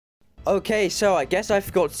Okay, so I guess I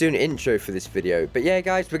forgot to do an intro for this video, but yeah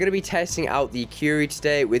guys, we're going to be testing out the Curie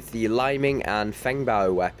today with the Liming and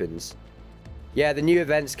Fengbao weapons. Yeah, the new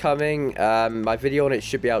event's coming, my video on it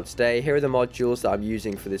should be out today. Here are the modules that I'm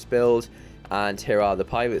using for this build, and here are the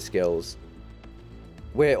pilot skills.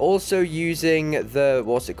 We're also using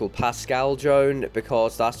the, Pascal drone,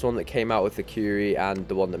 because that's the one that came out with the Curie and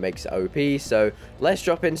the one that makes it OP, so let's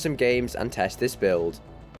drop in some games and test this build.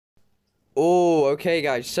 Oh, okay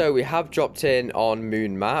guys, so we have dropped in on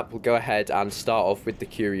Moon Map. We'll go ahead and start off with the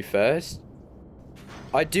Curie first.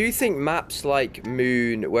 I do think maps like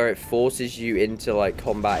Moon, where it forces you into like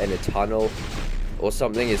combat in a tunnel or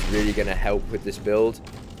something, is really going to help with this build.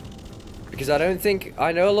 Because I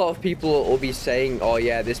know a lot of people will be saying, oh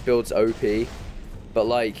yeah, this build's OP, but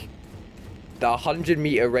like, the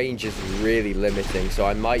 100-meter range is really limiting, so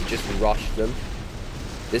I might just rush them.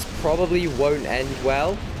 This probably won't end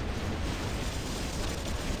well,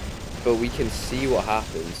 but we can see what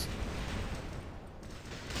happens.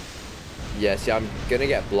 Yeah, see, I'm gonna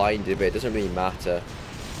get blinded, but it doesn't really matter.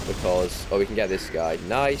 Because, oh, we can get this guy.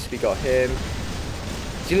 Nice, we got him.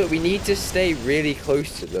 See, look, we need to stay really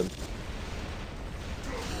close to them.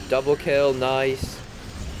 Double kill, nice.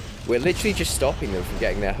 We're literally just stopping them from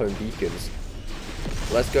getting their home beacons.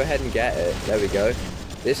 Let's go ahead and get it. There we go.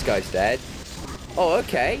 This guy's dead. Oh,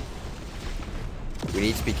 okay. We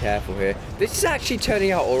need to be careful here. This is actually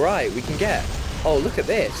turning out alright. We can get... Oh, look at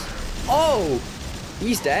this. Oh!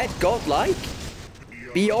 He's dead. Godlike.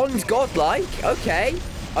 Beyond godlike. Okay.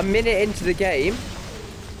 A minute into the game.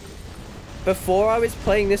 Before I was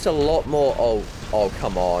playing this a lot more... Oh,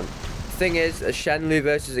 come on. Thing is, a Shenlu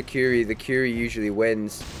versus a Curie. The Curie usually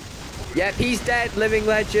wins. Yep, he's dead. Living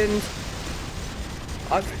legend.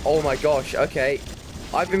 Oh my gosh. Okay.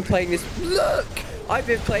 I've been playing this... Look! I've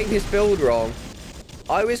been playing this build wrong.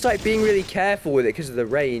 I was like being really careful with it because of the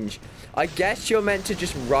range. I guess you're meant to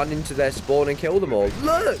just run into their spawn and kill them all.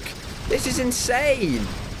 Look! This is insane!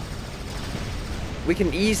 We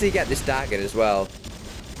can easily get this dagger as well.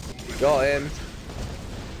 Got him.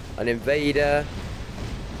 An invader.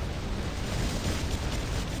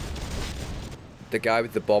 The guy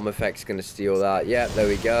with the bomb effect's gonna steal that. Yep, there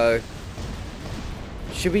we go.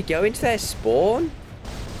 Should we go into their spawn?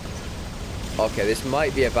 Okay, this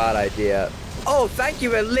might be a bad idea. Oh, thank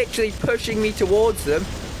you for literally pushing me towards them.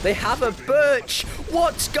 They have a birch.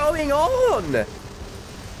 What's going on?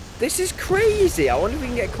 This is crazy. I wonder if we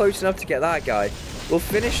can get close enough to get that guy. We'll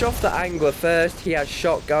finish off the angler first. He has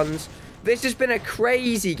shotguns. This has been a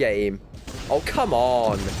crazy game. Oh, come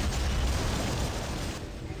on.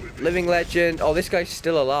 Living legend. Oh, this guy's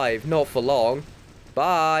still alive. Not for long.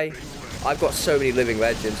 Bye. I've got so many living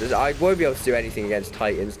legends. I won't be able to do anything against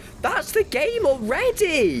Titans. That's the game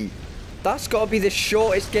already. That's got to be the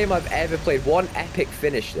shortest game I've ever played. One epic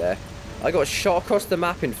finish there. I got shot across the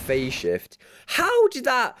map in phase shift. How did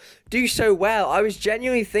that do so well? I was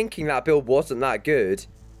genuinely thinking that build wasn't that good.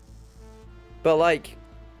 But like,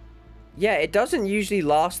 yeah, it doesn't usually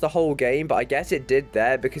last the whole game, but I guess it did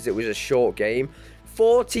there because it was a short game.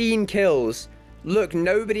 14 kills. Look,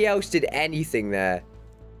 nobody else did anything there.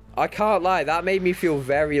 I can't lie, that made me feel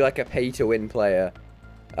very like a pay-to-win player.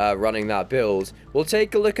 Running that build. We'll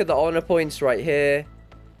take a look at the honor points right here.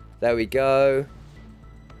 There we go.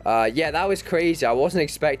 Yeah, that was crazy. I wasn't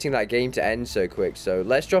expecting that game to end so quick. So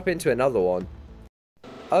let's drop into another one.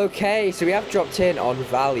 Okay, so we have dropped in on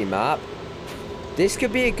Valley map. This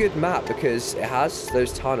could be a good map because it has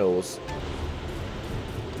those tunnels.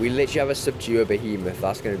 We literally have a subdue a behemoth.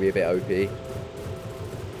 That's going to be a bit OP.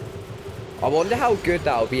 I wonder how good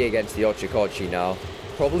that'll be against the Ochikochi now.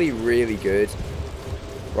 Probably really good.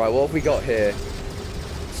 Right, what have we got here?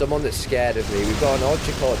 Someone that's scared of me. We've got an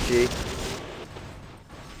Ochikochi.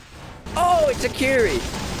 Oh, it's a Curie!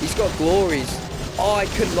 He's got glories. Oh, I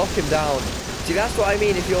couldn't knock him down. See, that's what I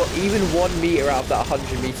mean. If you're even 1 meter out of that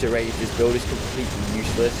 100-meter range, this build is completely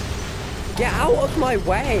useless. Get out of my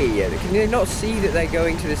way! Can they not see that they're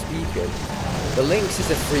going to this beacon? The Lynx is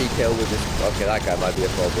a free kill with this. Okay, that guy might be a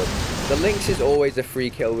problem. The Lynx is always a free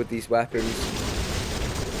kill with these weapons.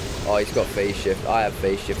 Oh, he's got phase shift. I have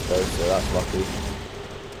phase shift though, so that's lucky.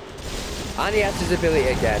 And he has his ability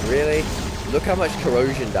again, really? Look how much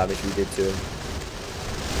corrosion damage we did to him.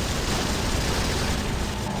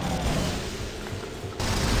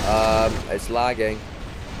 It's lagging.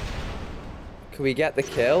 Can we get the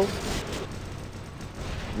kill?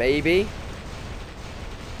 Maybe?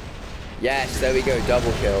 Yes, there we go,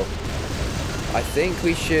 double kill. I think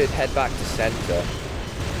we should head back to center.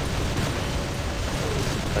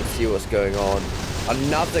 And see what's going on.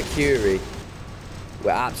 Another Curie.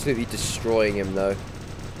 We're absolutely destroying him though.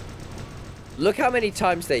 Look how many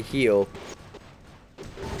times they heal.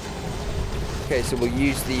 Okay, so we'll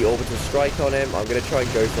use the orbital strike on him. I'm going to try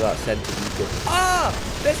and go for that center beacon. Ah!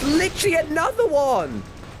 There's literally another one!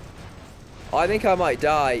 I think I might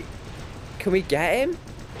die. Can we get him?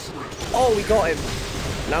 Oh, we got him.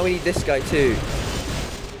 Now we need this guy too.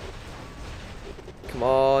 Come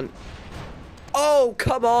on. Oh,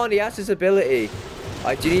 come on. He has his ability.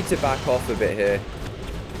 I do need to back off a bit here.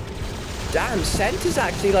 Damn, Center's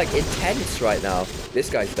actually, like, intense right now. This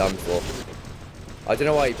guy's done for. I don't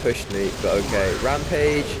know why he pushed me, but okay.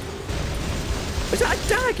 Rampage. Is that a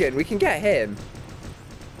Dagon? We can get him.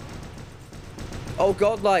 Oh,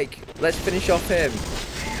 Godlike. Let's finish off him.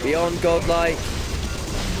 Beyond Godlike.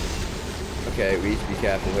 Okay, we need to be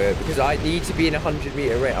careful here, because I need to be in a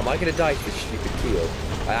 100-meter range. Am I going to die to this stupid keel?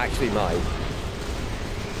 I actually might.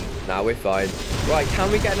 Nah, we're fine. Right,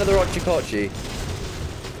 can we get another Ochi?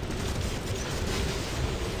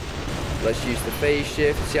 Let's use the phase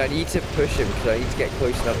shift. See, I need to push him because I need to get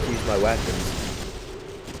close enough to use my weapons.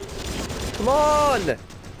 Come on!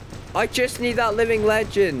 I just need that living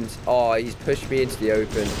legend. Oh, he's pushed me into the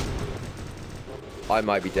open. I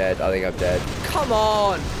might be dead. I think I'm dead. Come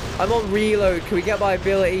on! I'm on reload. Can we get my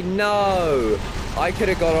ability? No! I could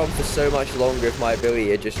have gone on for so much longer if my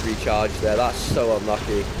ability had just recharged there. That's so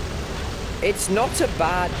unlucky. It's not a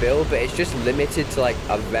bad build, but it's just limited to like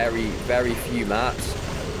a very, very few maps.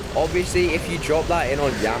 Obviously, if you drop that in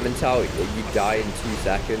on Yamantau, you die in 2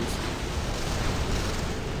 seconds.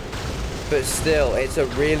 But still, it's a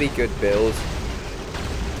really good build.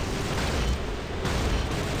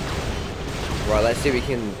 Right, let's see if we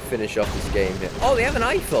can finish off this game here. Oh, they have an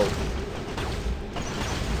Eiffel!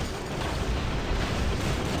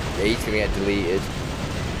 Yeah, he's gonna get deleted.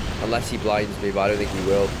 Unless he blinds me, but I don't think he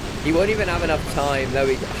will. He won't even have enough time. There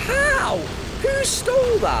we go. How? Who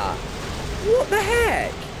stole that? What the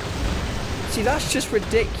heck? See, that's just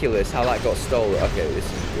ridiculous how that got stolen. Okay, this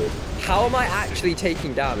is good. How am I actually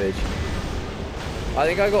taking damage? I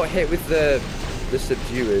think I got hit with the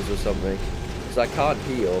subduers or something. Because I can't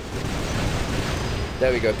heal.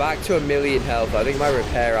 There we go. Back to 1,000,000 health. I think my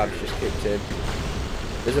repair amps just kicked in.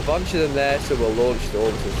 There's a bunch of them there, so we'll launch the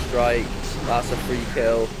orbital strike. That's a free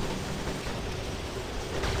kill.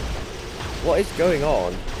 What is going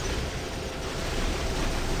on?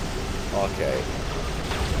 Okay.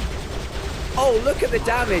 Oh, look at the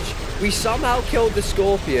damage. We somehow killed the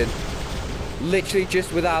Scorpion. Literally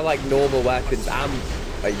just with our, like, normal weapons. Are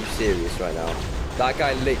you serious right now? That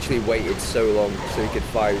guy literally waited so long so he could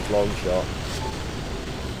fire his long shot.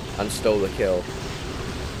 And stole the kill.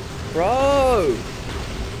 Bro!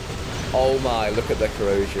 Oh my, look at the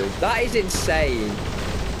corrosion. That is insane.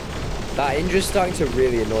 That Indra's starting to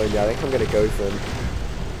really annoy me. I think I'm going to go for him.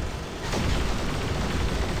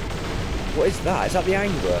 What is that? Is that the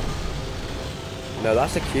Angler? No,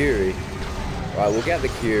 that's a Curie. Right, we'll get the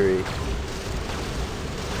Curie.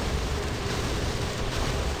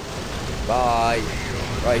 Bye.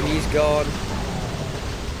 Right, he's gone.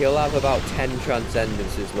 He'll have about 10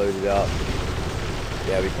 Transcendences loaded up.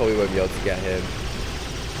 Yeah, we probably won't be able to get him.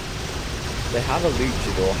 They have a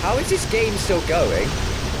Luchador. How is this game still going?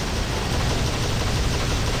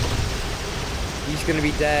 He's going to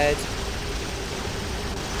be dead.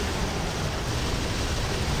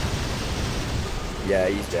 Yeah,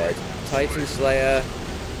 he's dead. Titan Slayer.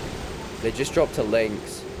 They just dropped a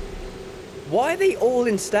Lynx. Why are they all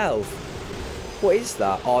in stealth? What is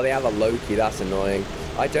that? Oh, they have a Loki. That's annoying.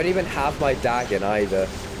 I don't even have my Dagon either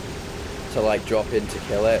to, like, drop in to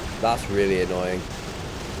kill it. That's really annoying.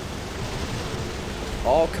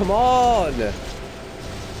 Oh, come on!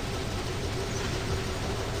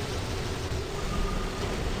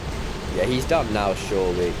 Yeah, he's done now,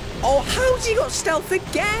 surely. Oh, how's he got stealth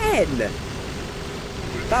again?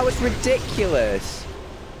 That was ridiculous.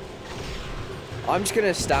 I'm just going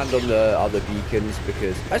to stand on the other beacons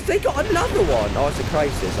because... Has they got another one? Oh, it's a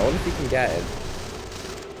Crisis. I wonder if we can get him.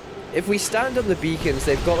 If we stand on the beacons,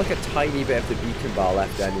 they've got like a tiny bit of the beacon bar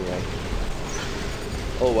left anyway.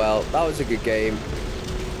 Oh well, that was a good game.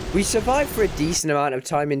 We survived for a decent amount of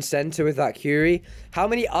time in center with that Curie. How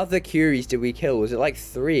many other Curies did we kill? Was it like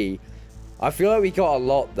 3? I feel like we got a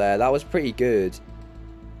lot there. That was pretty good.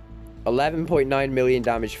 11.9 million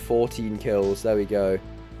damage, 14 kills. There we go.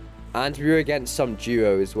 And we were against some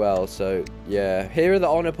duo as well. So, yeah. Here are the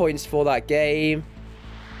honor points for that game.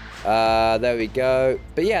 There we go.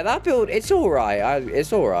 But yeah, that build, it's alright.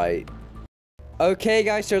 It's alright. Okay,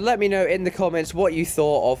 guys, so let me know in the comments what you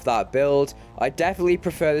thought of that build. I definitely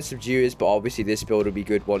prefer the Subduers, but obviously this build will be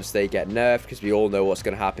good once they get nerfed, because we all know what's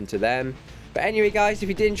going to happen to them. But anyway, guys, if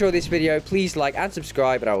you did enjoy this video, please like and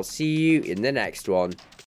subscribe, and I will see you in the next one.